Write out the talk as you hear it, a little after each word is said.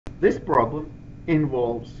This problem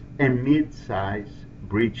involves a mid-size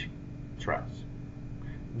bridge truss.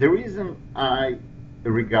 The reason I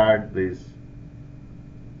regard this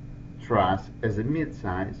truss as a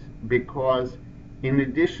mid-size because in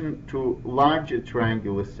addition to larger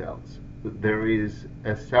triangular cells, there is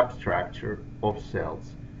a substructure of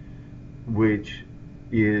cells which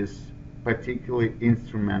is particularly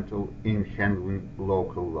instrumental in handling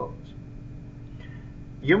local loads.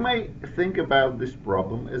 You may think about this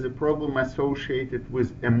problem as a problem associated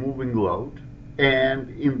with a moving load, and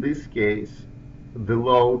in this case, the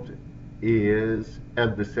load is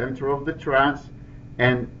at the center of the truss,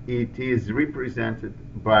 and it is represented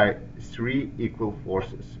by three equal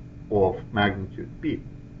forces of magnitude P.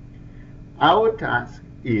 Our task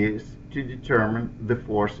is to determine the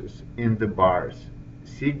forces in the bars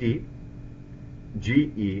CD,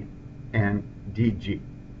 GE, and DG.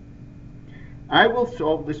 I will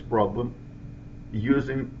solve this problem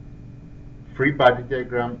using free body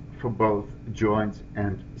diagram for both joints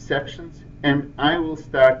and sections, and I will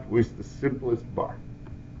start with the simplest bar.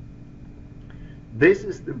 This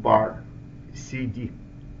is the bar CD.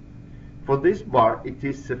 For this bar, it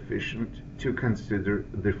is sufficient to consider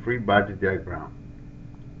the free body diagram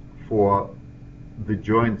for the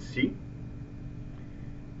joint C,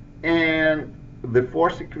 and the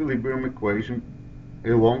force equilibrium equation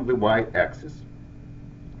along the y-axis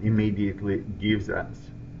immediately gives us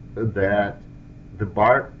that the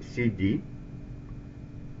bar CD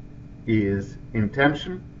is in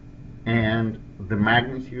tension and the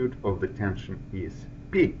magnitude of the tension is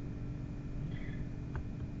P.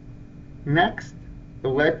 Next,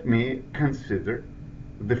 let me consider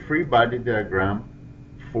the free body diagram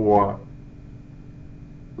for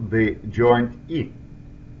the joint E.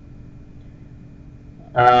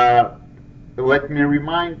 Let me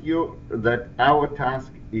remind you that our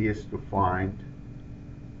task is to find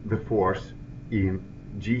the force in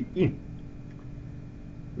GE.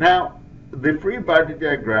 Now, the free body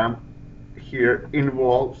diagram here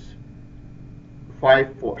involves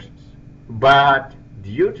 5 forces, but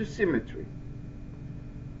due to symmetry,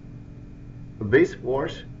 this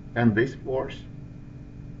force and this force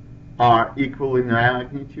are equal in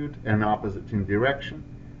magnitude and opposite in direction,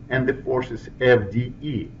 and the forces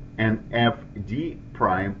FDE and FD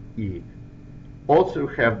prime E also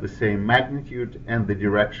have the same magnitude and the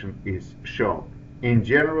direction is shown. In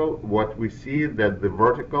general, what we see is that the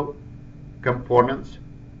vertical components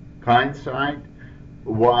coincide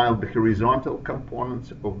while the horizontal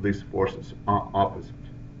components of these forces are opposite.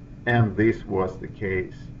 And this was the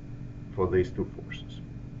case for these two forces.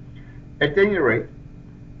 At any rate,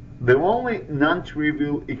 the only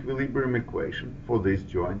non-trivial equilibrium equation for this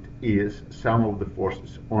joint is sum of the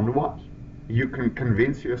forces on Y. You can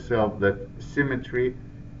convince yourself that symmetry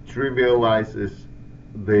trivializes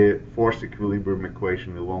the force equilibrium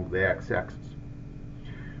equation along the x-axis.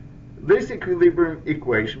 This equilibrium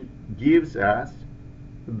equation gives us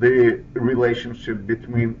the relationship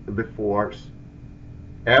between the force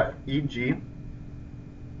FEG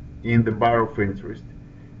in the bar of interest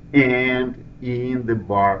and in the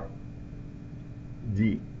bar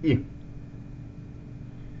DE.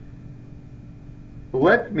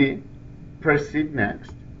 Let me proceed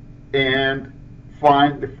next and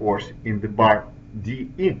find the force in the bar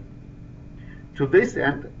DE. To this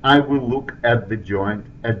end, I will look at the joint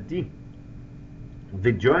at D.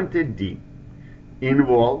 The joint at D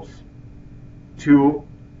involves two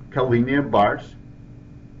collinear bars,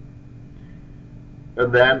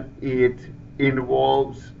 then it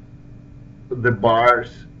involves the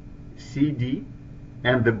bars CD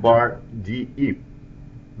and the bar DE.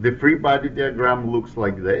 The free body diagram looks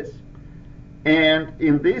like this, and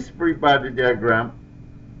in this free body diagram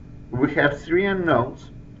we have 3 unknowns,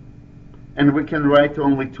 and we can write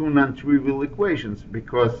only 2 non-trivial equations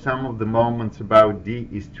because sum of the moments about D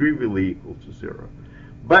is trivially equal to 0.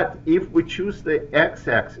 But if we choose the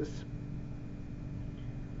x-axis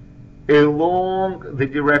along the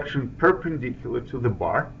direction perpendicular to the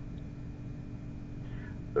bar,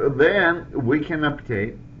 then we can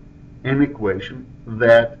obtain an equation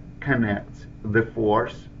that connects the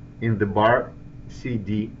force in the bar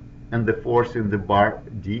CD and the force in the bar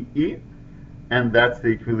DE, and that's the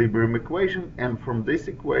equilibrium equation. And from this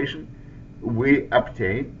equation we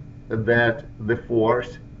obtain that the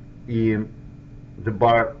force in the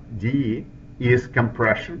bar DE is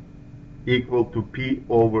compression equal to P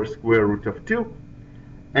over square root of 2.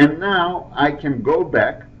 And now I can go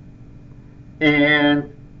back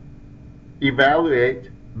and evaluate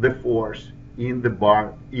the force in the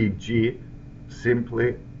bar EG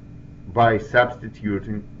simply by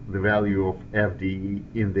substituting the value of FDE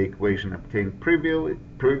in the equation obtained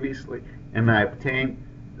previously, and I obtain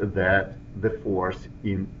that the force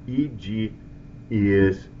in EG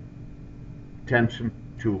is tension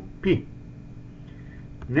to P.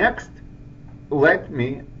 Next, let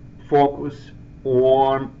me focus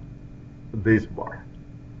on this bar.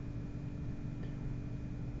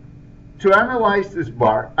 To analyze this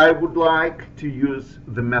bar, I would like to use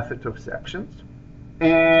the method of sections.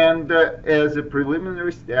 And as a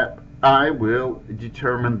preliminary step, I will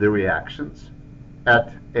determine the reactions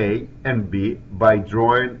at A and B by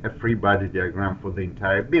drawing a free body diagram for the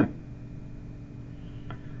entire beam.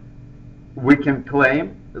 We can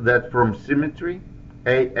claim that from symmetry,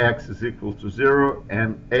 AX is equal to 0,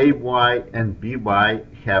 and AY and BY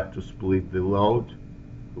have to split the load,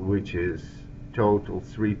 which is total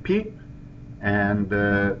 3P, and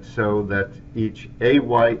so that each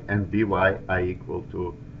AY and BY are equal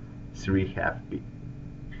to 3/2 P.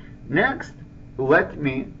 Next, let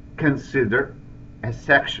me consider a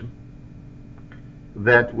section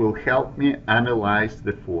that will help me analyze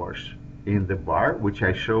the force in the bar, which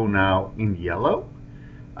I show now in yellow.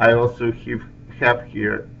 I also have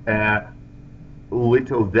here a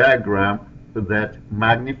little diagram that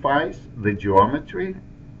magnifies the geometry,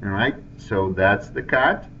 all right? So that's the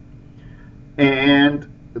cut. And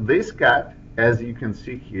this cut, as you can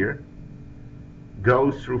see here,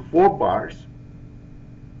 goes through 4 bars.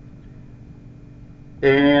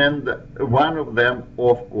 And one of them,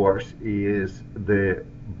 of course, is the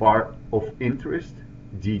bar of interest,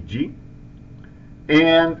 DG.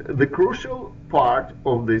 And the crucial part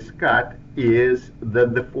of this cut is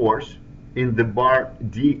that the force in the bar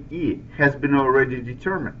DE has been already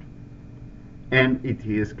determined. And it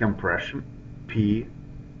is compression, P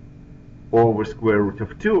over square root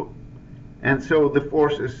of 2. And so the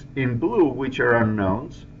forces in blue, which are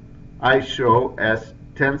unknowns, I show as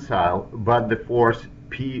tensile, but the force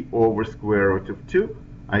P over square root of 2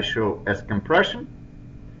 I show as compression.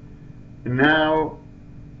 Now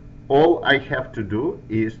all I have to do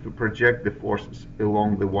is to project the forces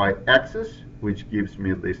along the y-axis, which gives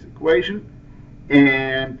me this equation,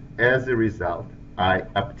 and as a result I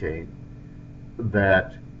obtain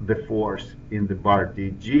that the force in the bar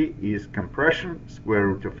DG is compression square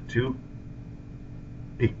root of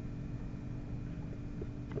 2P.